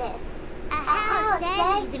about this. Ahau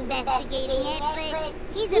says he's investigating it, but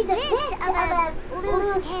he's a bit of a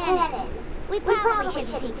loose cannon. We probably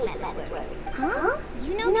shouldn't take him at his word. Huh?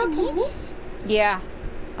 You know Kinich? Yeah.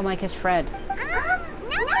 I'm like his friend. Not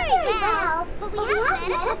very well, but we have met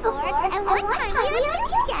him before, and one time we had a meal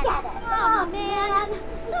together. Oh man,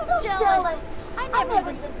 I'm so jealous. I never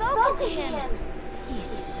even spoken to him. He's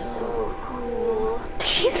so cool.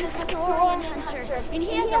 He's a saurian hunter, and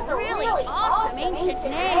he has a really awesome ancient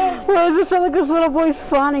name. Why does it sound like this little boy's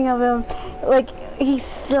fawning of him? Like, he's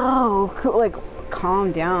so cool. Like,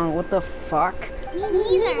 calm down. What the fuck? Me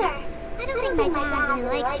neither. I don't think my dad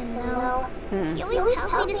really likes him, though. He always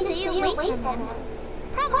tells me to stay away from him.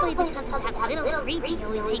 Probably because of that little creep he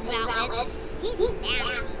always hangs out with. He's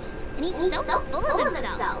nasty. And he's so full of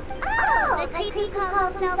himself. Oh, the creep who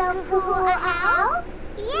calls himself Cool Ahau?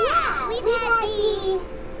 Yeah, we've had the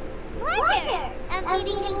pleasure of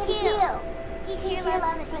meeting him too. He sure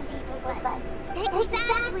loves pushing people's buttons.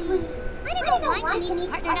 Exactly. I don't know why Kinich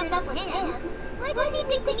partnered up with him. Why didn't he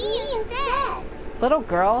pick me instead? Little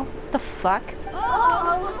girl? The fuck? Oh,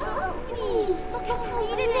 look how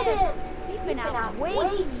late it is. We've been out way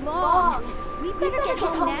too long. We better get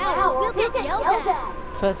home now. We'll get yelled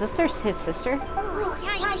at. So is this his sister? Oh,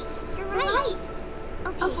 yikes. You're right.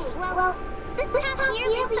 Okay, well, this path here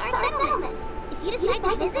leads to our settlement. If you decide to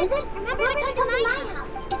visit, remember to come to my house.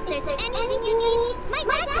 If there's anything you need, my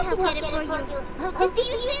dad can help get it for you. Hope to see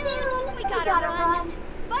you soon. We gotta run.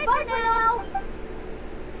 Bye for now.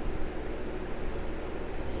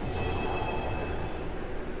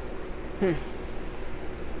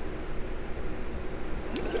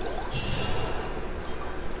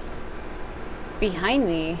 Behind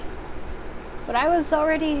me? But I was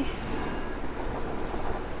already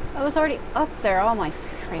up there. Oh my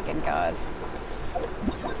freaking god.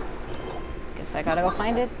 Guess I gotta go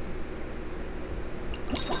find it.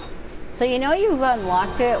 So you know you've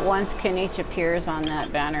unlocked it once Kinich appears on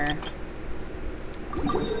that banner.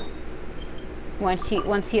 Once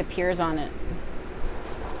he appears on it.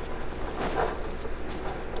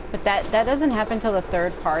 But that doesn't happen till the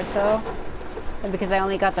third part though. And because I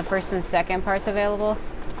only got the first and second parts available,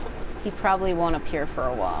 he probably won't appear for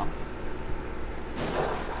a while.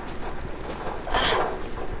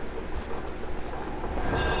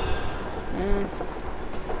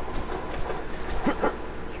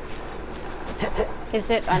 Is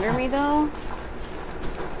it under me though?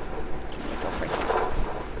 Go first.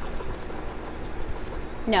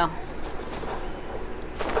 No.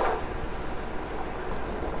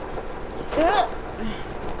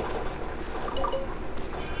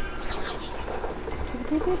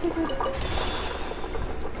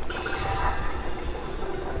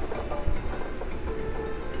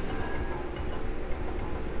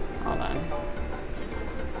 Hold on.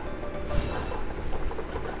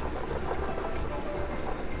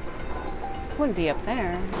 Wouldn't be up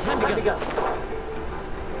there. Time to go.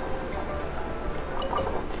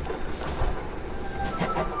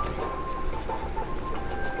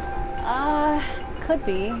 Could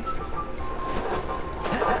be.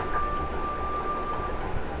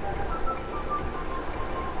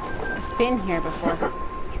 I've been here before.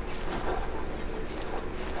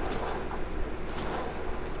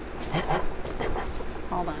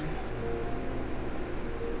 Hold on.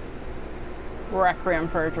 Requiem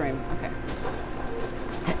for a Dream. Okay.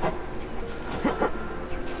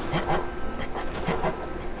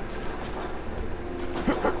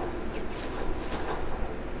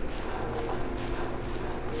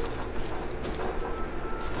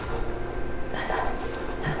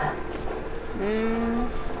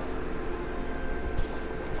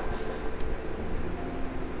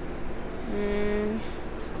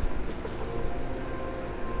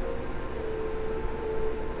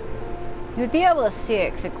 You'd be able to see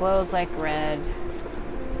it because it glows like red.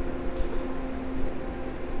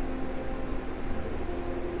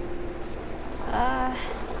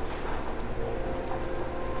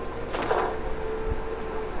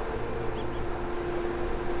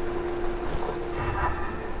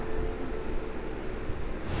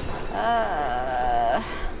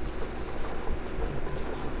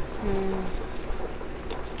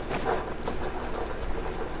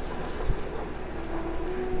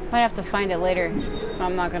 Might have to find it later, so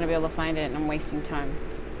I'm not going to be able to find it and I'm wasting time.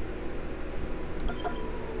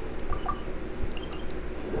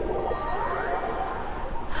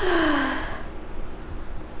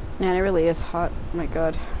 Man, it really is hot. Oh my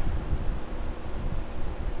god.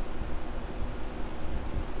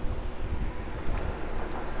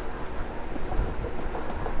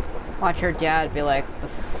 Watch your dad be like,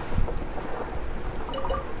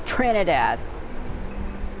 Trinidad.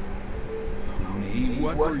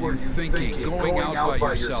 What were you thinking, going out by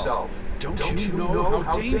yourself? Don't you know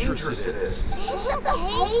how dangerous it is? It's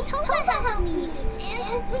okay, Toba helped me.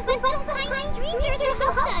 And we met some kind strangers who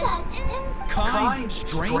helped us. And Kind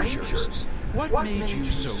strangers? What made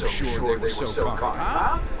you so sure they were so kind,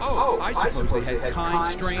 huh? Oh, I suppose they had kind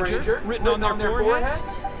stranger written on their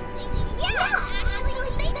foreheads? Yeah, actually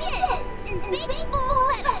they did. In big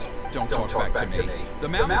bold letters. Don't talk back to me. The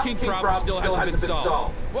Mountain King problem still hasn't been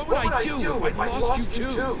solved. What would I do if I lost you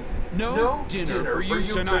too? No dinner for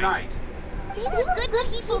you tonight. They were good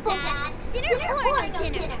people, Dad. Dinner or no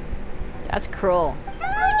dinner. That's cruel. Look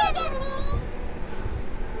at me.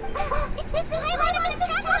 It's Miss Pylon and Miss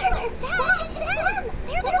Traveler! Dad, it's them!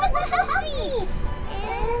 They're the ones who helped me!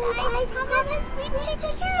 And I promised we'd take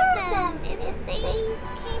care of them if they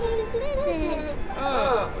came to visit.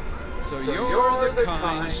 Oh, so you're the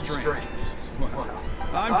kind strangers. Well,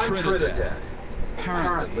 I'm Trinidad.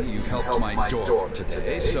 Apparently, you helped my dorm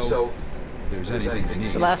today, so if there's anything you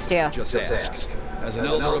need, Celestia. just ask. As an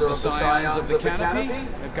elder of the Scions of the Canopy,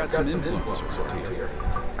 I've got some influence around here.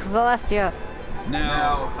 Celestia.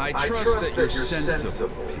 Now, I trust that you're sensible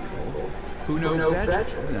people who know better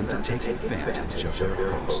than to take advantage of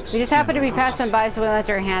their hosts. We just happened to be passing by, so we lent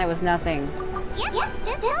her a hand. It was nothing. Yep,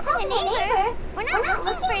 just helping a neighbor. We're not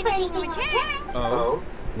looking for anything in return. Oh?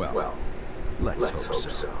 Well, let's hope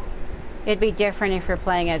so. It'd be different if you're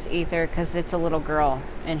playing as Ether, because it's a little girl,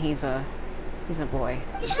 and he's a boy.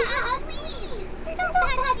 Dad, please! They're not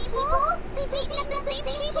bad people! They've eaten at the same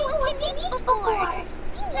table with Kinich before!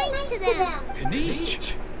 Be nice to them!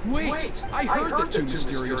 Kinich? Wait, I heard that two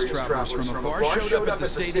mysterious travelers from afar showed up at the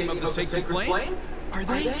Stadium of the Sacred Flame? Are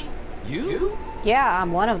they you? Yeah,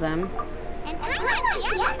 I'm one of them. And I'm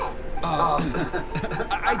the other!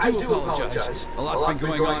 I do apologize. A lot's been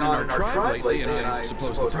going on in our tribe lately, and I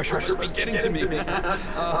suppose the pressure must be getting to me.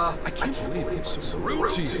 I can't believe I was so rude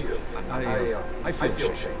to you. I feel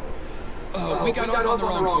shame. We got off on the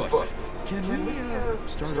wrong foot. Can we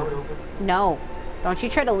start over? No. Don't you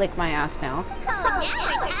try to lick my ass now. Oh,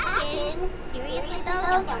 now we're talking! Seriously though,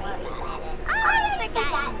 don't worry about it. I already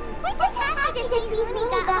forgotten. We're just happy to see Looney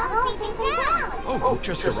got home safe and sound. Oh, you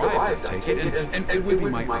just arrived, I take it, and it would be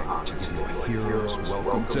my honor to give you a hero's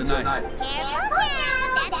welcome tonight. Careful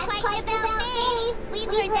now, that's quite the about face. We've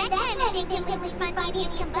heard that kind of thing can lead to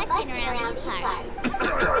spontaneous combustion around these parts.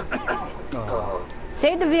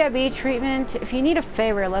 Save the VIB treatment. If you need a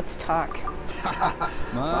favor, let's talk.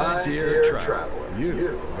 My dear traveler,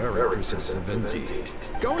 you are very perceptive indeed.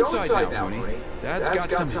 Go inside now, Mooney. Dad's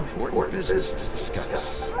got some important business to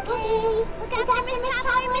discuss. Okay, look after Miss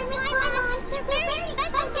Traveler and Miss Pylon. They're very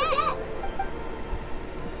special guests.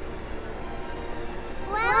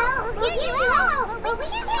 Well, we'll hear you out, but we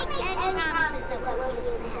can't make any promises that we'll give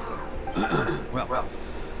you the help. Well,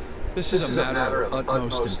 this is a matter of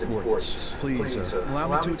utmost importance. Please allow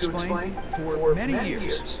me to explain. For many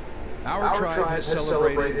years, our tribe has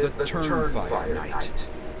celebrated the Turnfire Night.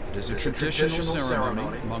 It is a traditional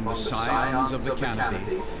ceremony among the Scions of the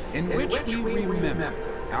Canopy in which we remember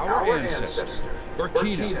our ancestor,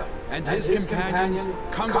 Burkina, and his companion,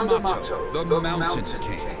 Kangamato, the Mountain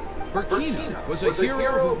King. Burkina was a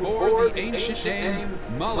hero who bore the ancient name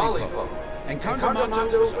Malipo, and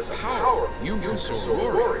Kangamato was a powerful Yumkasor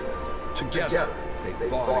warrior. Together, they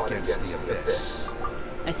fought against the Abyss.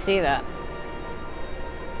 I see that.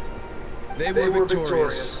 They were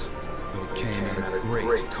victorious, but it came at a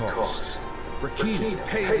great cost. Burkina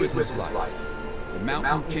paid with his life. The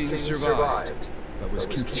Mountain King survived, but was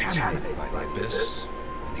contaminated by the Abyss,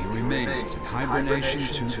 and he remains in hibernation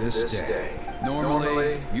to this day.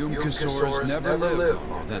 Normally, Yumkasors never live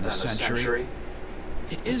longer than a century.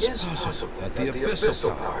 It is possible that the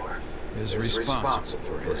Abyssal Power is responsible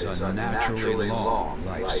for his unnaturally long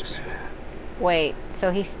lifespan. Wait,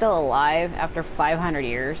 so he's still alive after 500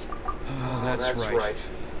 years? Oh, that's right.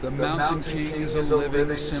 The Mountain King is a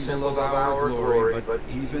living symbol of our glory, but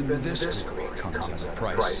even this glory comes at a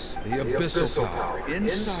price. The abyssal power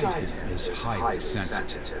inside him is highly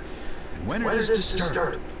sensitive, and when it is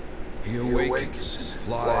disturbed, he awakens and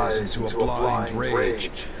flies into a blind rage,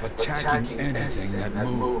 attacking anything that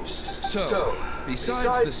moves. So,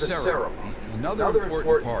 besides the ceremony, another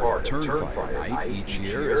important part of Turnfire Night each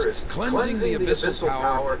year is cleansing the abyssal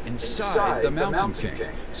power inside the Mountain King,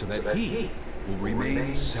 so that he will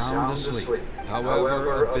remain sound asleep.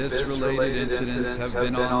 However, Abyss-related incidents have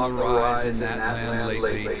been on the rise in that land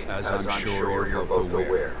lately, as I'm sure you're both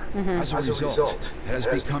aware. As a result, it has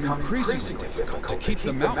become increasingly difficult to keep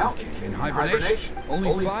the Mountain King in hibernation.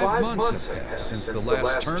 Only 5 months have passed since the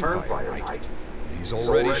last Turnfire Night, and he's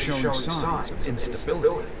already shown signs of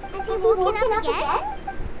instability. Has he woken up again?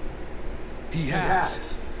 He has.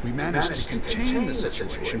 We managed to contain the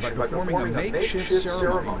situation by performing a makeshift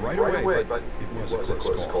ceremony right away, but it was a close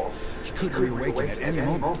call. He could reawaken at any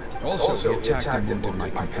moment. Also, he attacked and wounded my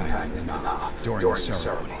companion, Nana, during the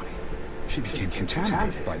ceremony. She became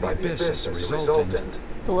contaminated by the Abyss as a result, and...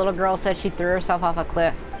 The little girl said she threw herself off a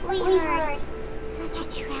cliff. We heard. Such a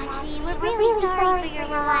tragedy. We're really sorry for your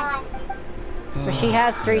loss. But she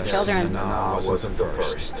has 3 children. Nana wasn't the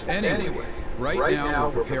first. Anyway, right now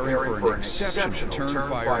we're preparing for an exceptional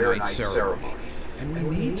Turnfire Night ceremony, and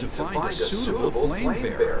we need to find a suitable flame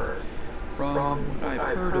bearer. From what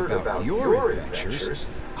I've heard about your adventures,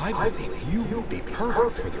 I believe you would be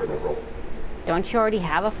perfect for the role. Don't you already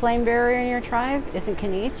have a flame bearer in your tribe? Isn't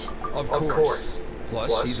Kinich? Of course.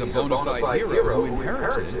 Plus, he's a bona fide hero who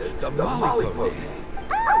inherited the Malipo name.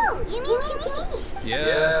 Oh, you mean Kinich?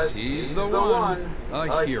 Yes, he's the one.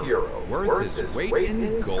 A hero, worth his weight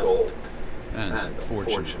in gold. And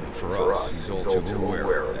fortunately for us, he's all too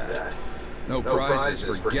aware of that. No prizes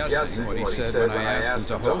for guessing what he said when I asked him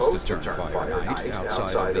to host a Turnfire night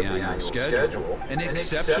outside of the annual schedule. An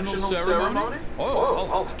exceptional ceremony? Oh,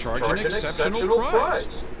 I'll charge an exceptional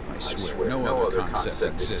price. I swear, no other concept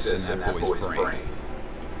exists in that boy's brain.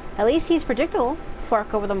 At least he's predictable.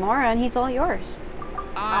 Fork over the Mora and he's all yours.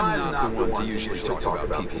 I'm not the one to usually talk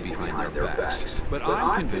about people behind their backs, but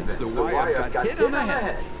I'm convinced the Wire got hit on the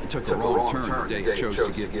head and took a wrong turn the day it chose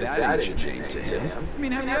to give that ancient name to him. I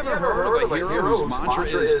mean, have you ever heard of a hero whose mantra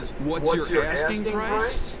is, "What's your asking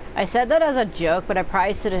price?" I said that as a joke, but I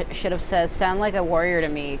probably should have said, "Sound like a warrior to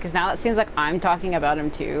me," because now it seems like I'm talking about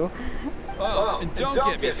him too. Oh, and don't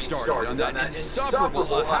get me started on that insufferable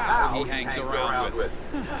Lahau he hangs around with.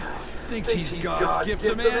 Thinks he's God's gift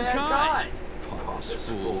to mankind.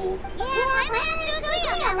 Fool. Yeah, I might have to agree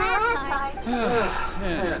on that last part.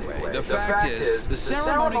 Anyway, the fact is, the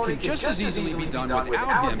ceremony can just as easily be done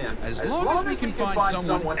without him, as long as we can find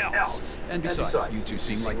someone else. And besides, you two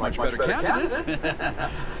seem like much better candidates.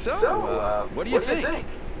 So, what do you think?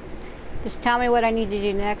 Just tell me what I need to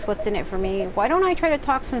do next, what's in it for me. Why don't I try to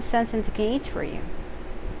talk some sense into Kinich for you?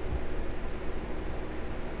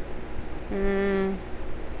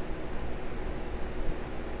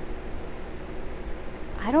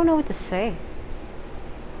 I don't know what to say.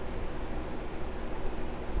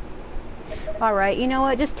 Alright, you know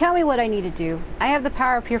what? Just tell me what I need to do. I have the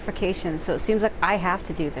power of purification, so it seems like I have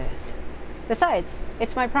to do this. Besides,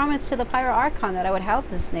 it's my promise to the Pyro Archon that I would help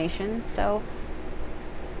this nation, so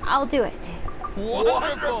I'll do it.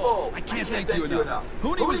 Wonderful! I can't thank you enough.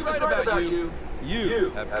 Huni was right about you.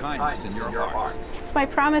 You have kindness in your hearts. It's my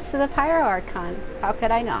promise to the Pyro Archon. How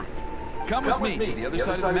could I not? Come with me to the other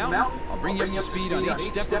side of the mountain. I'll bring you up to speed on each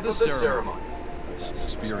step of the ceremony. As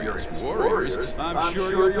experienced warriors, I'm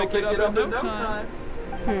sure you'll pick it up in no time.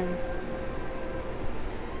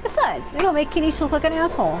 Besides, it'll make Kinich look like an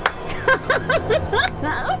asshole.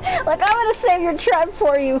 Like, I'm gonna save your tribe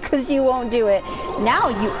for you because you won't do it. Now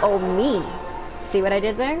you owe me. See what I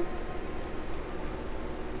did there?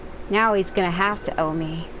 Now he's gonna have to owe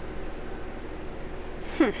me.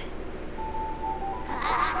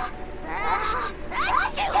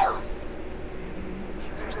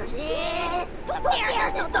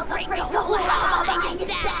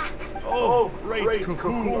 Oh, great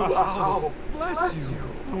Kahuna! Bless you!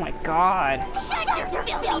 Oh my god. Shut your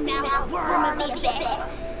filthy mouth, worm of the abyss!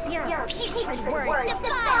 Your putrid words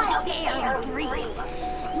defile the air you breathe!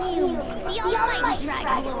 You make the almighty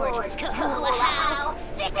Dragon Lord, Kahuna,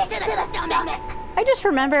 sick to the stomach! I just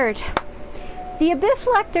remembered. The Abyss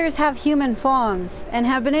Lectors have human forms, and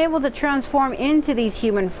have been able to transform into these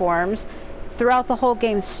human forms throughout the whole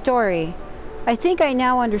game's story. I think I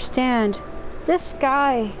now understand. This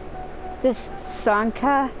guy, this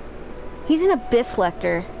Sanka, he's an Abyss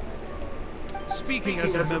Lector. Speaking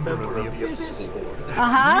as a member of the Abyss Order,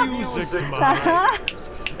 that's music to my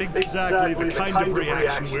ears. Exactly the kind of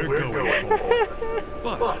reaction we're going for.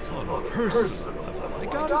 But on a personal level, I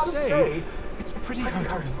gotta say, it's pretty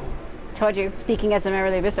hurtful. Told you, speaking as a member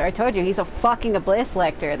of the Abyss Order, I told you, he's a fucking Abyss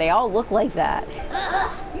Lector. They all look like that.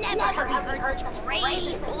 Never have we heard such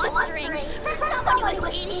brave blustering from someone who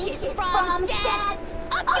is inches from death!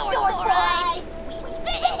 Up yours, Thorai! We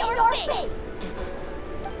spit in your face!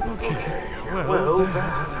 Okay, well,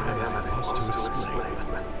 that I'm at a loss to explain.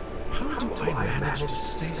 How do I manage to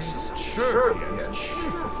stay so chirpy and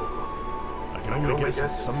cheerful? I can only guess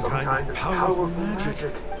it's some kind of powerful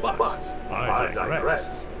magic, but I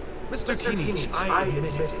digress. Mr. Kinich, I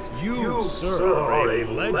admit it, you, sir, are a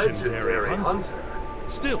legendary hunter.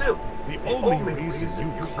 Still, the only reason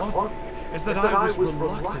you caught me is that I was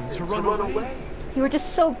reluctant to run away. You were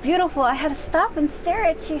just so beautiful, I had to stop and stare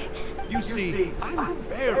at you. You see, I'm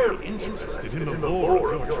very interested in the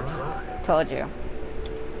lore of your tribe. Told you.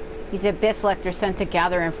 He's a Abyss Lector sent to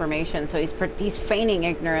gather information, so he's feigning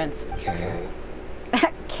ignorance. Okay.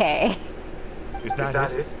 K. Is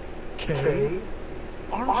that it? K?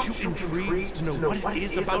 Aren't you intrigued to know what it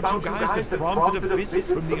is about you guys that prompted a visit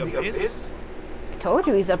from the Abyss? I told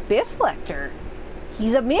you, he's a Abyss Lector.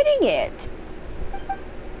 He's admitting it.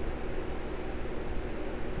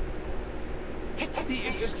 It's the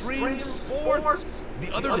extreme sports!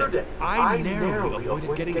 The other day, I narrowly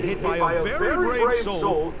avoided getting hit by a very brave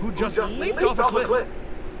soul who just leaped off a cliff.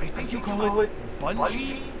 I think you call it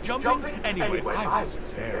bungee jumping? Anyway, I was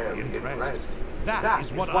very impressed. That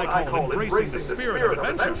is what I call embracing the spirit of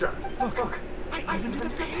adventure. Look, I even did a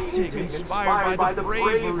painting inspired by the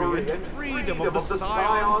bravery and freedom of the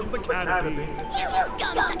scions of the canopy. You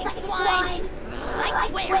scum-sucking swine! I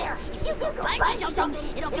swear, if you go bungee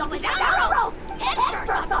jumping, it'll be without a rope, head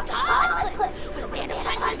first off the tallest cliff, with a band of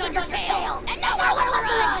hunters on your tail, and nowhere left to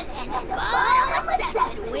run, and a bottomless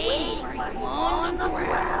cesspit waiting for you on the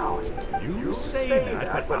ground. You say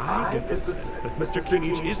that, but I get the sense that Mr.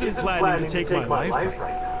 Kinich isn't planning to take my life right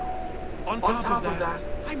now. On top of that,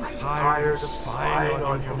 I'm tired of spying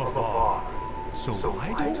on you from afar. So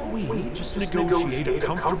why don't we just negotiate a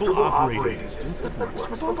comfortable operating distance that works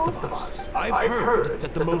for both of us? I've heard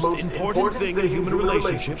that the most important thing in human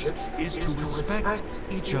relationships is to respect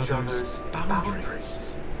each other's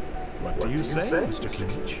boundaries. What do you say, Mr.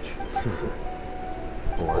 Kinich?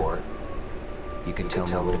 Or you can tell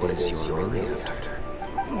me what it is you're really after.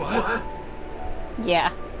 What?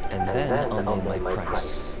 Yeah. And then I'll name my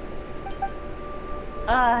price.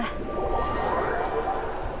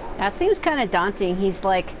 That seems kind of daunting. He's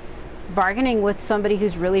like bargaining with somebody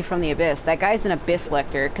who's really from the Abyss. That guy's an Abyss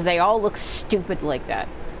Lector, because they all look stupid like that.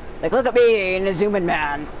 Like, look at me in a zoom-in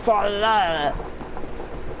man.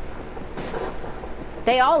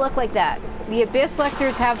 They all look like that. The Abyss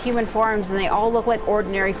Lectors have human forms, and they all look like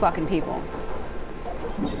ordinary fucking people.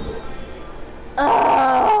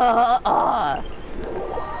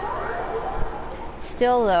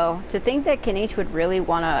 Still, though, to think that Kinich would really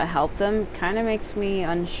want to help them kind of makes me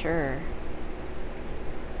unsure.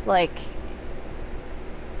 Like,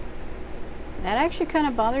 that actually kind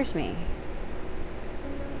of bothers me.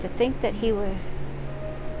 To think that he would...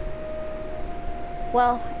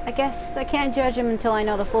 Well, I guess I can't judge him until I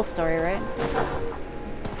know the full story, right?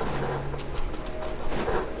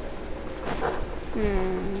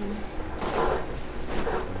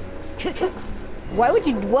 Why would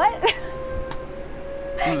you... What?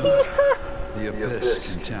 The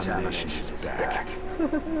Abyss contamination is back.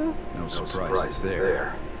 No surprises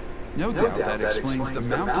there. No doubt that explains the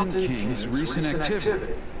Mountain King's recent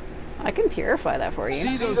activity. I can purify that for you.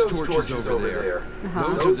 See those torches over there?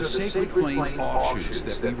 Those are the Sacred Flame offshoots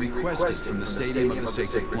that we requested from the Stadium of the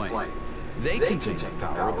Sacred Flame. They contain the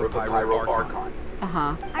power of the Pyro Archon.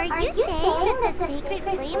 Are you saying that the Sacred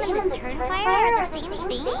Flame and the Turnfire are the same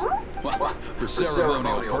thing? Well, for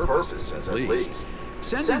ceremonial purposes, at least.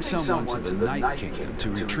 Sending someone to the Night Kingdom to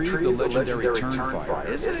retrieve the legendary Turnfire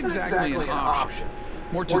isn't exactly an option.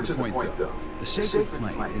 More to the point, though, the Sacred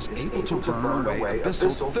Flame is able to burn away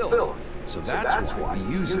abyssal filth, so that's why we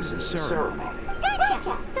use it in the ceremony.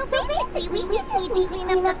 Gotcha! So basically, we just need to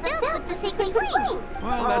clean up the filth with the Sacred Flame.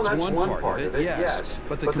 Well, that's one part of it, yes.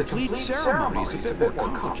 But the complete ceremony is a bit more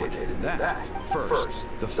complicated than that. First,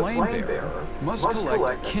 the Flame Bearer must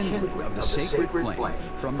collect kindling of the Sacred Flame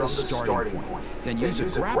from the starting point, then use a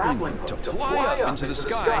grappling hook to fly up into the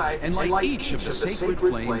sky and light each of the Sacred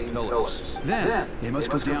Flame pillars. Then, they must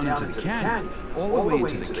go down into the canyon, all the way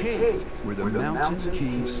into the cave where the Mountain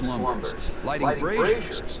King slumbers, lighting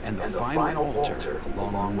braziers and the final altar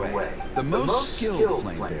along the way. The most skilled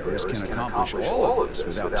flame bearers can accomplish all of this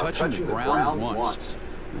without touching the ground once.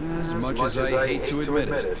 As much as I hate to admit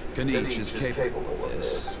it, Kinich is capable of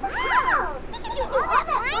this. Wow! You can do all that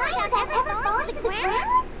flying without ever falling to the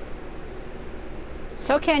ground?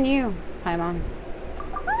 So can you, Paimon.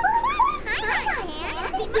 Well, of course Paimon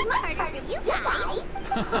can. It'd be much harder for you guys.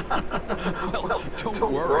 Well,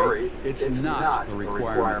 don't worry. It's not a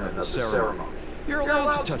requirement of the ceremony. You're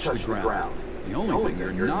allowed to touch the ground. The only thing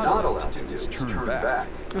you're not allowed to do is turn back.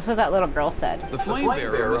 That's what that little girl said. The flame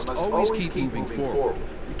bearer must always keep moving forward.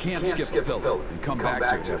 You can't skip a pillar and come back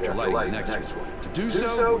to it after lighting the next one. To do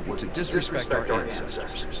so would be to disrespect our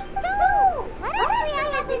ancestors. So, what actually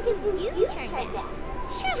happens if you do turn back?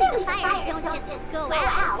 Surely the fires don't just go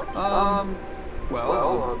out.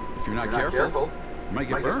 Well, if you're not careful, you might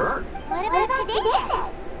get burned. What about today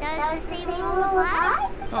then? Does the same rule apply?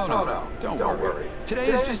 Oh no, don't worry. Today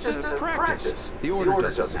is just a practice. The order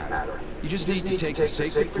doesn't matter. You just need to take the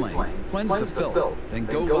Sacred Flame, cleanse the filth, then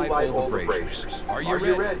go light all the braziers. Are you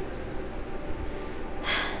ready?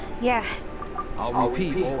 Yeah. I'll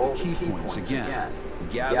repeat all the key points again.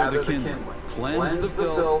 Gather the kindling, cleanse the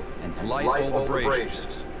filth, and light all the braziers.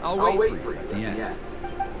 I'll wait for you at the end.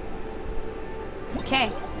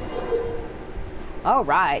 Okay.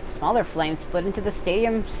 Alright, smaller flames split into the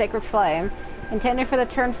Stadium Sacred Flame. Intended for the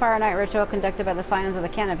Turnfire Night ritual conducted by the Scions of the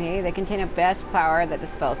Canopy, they contain a best power that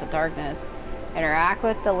dispels the darkness. Interact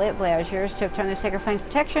with the lit braziers to obtain the Sacred Flame's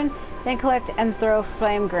protection, then collect and throw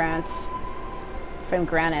flame granites,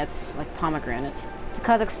 like pomegranate, to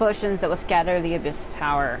cause explosions that will scatter the abyss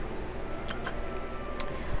power.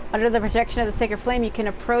 Under the protection of the sacred flame, you can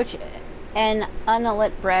approach an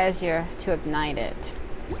unlit brazier to ignite it.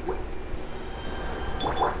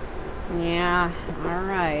 Yeah,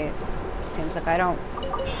 alright. Seems like I don't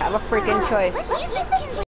have a freaking choice. Let's use this kindling.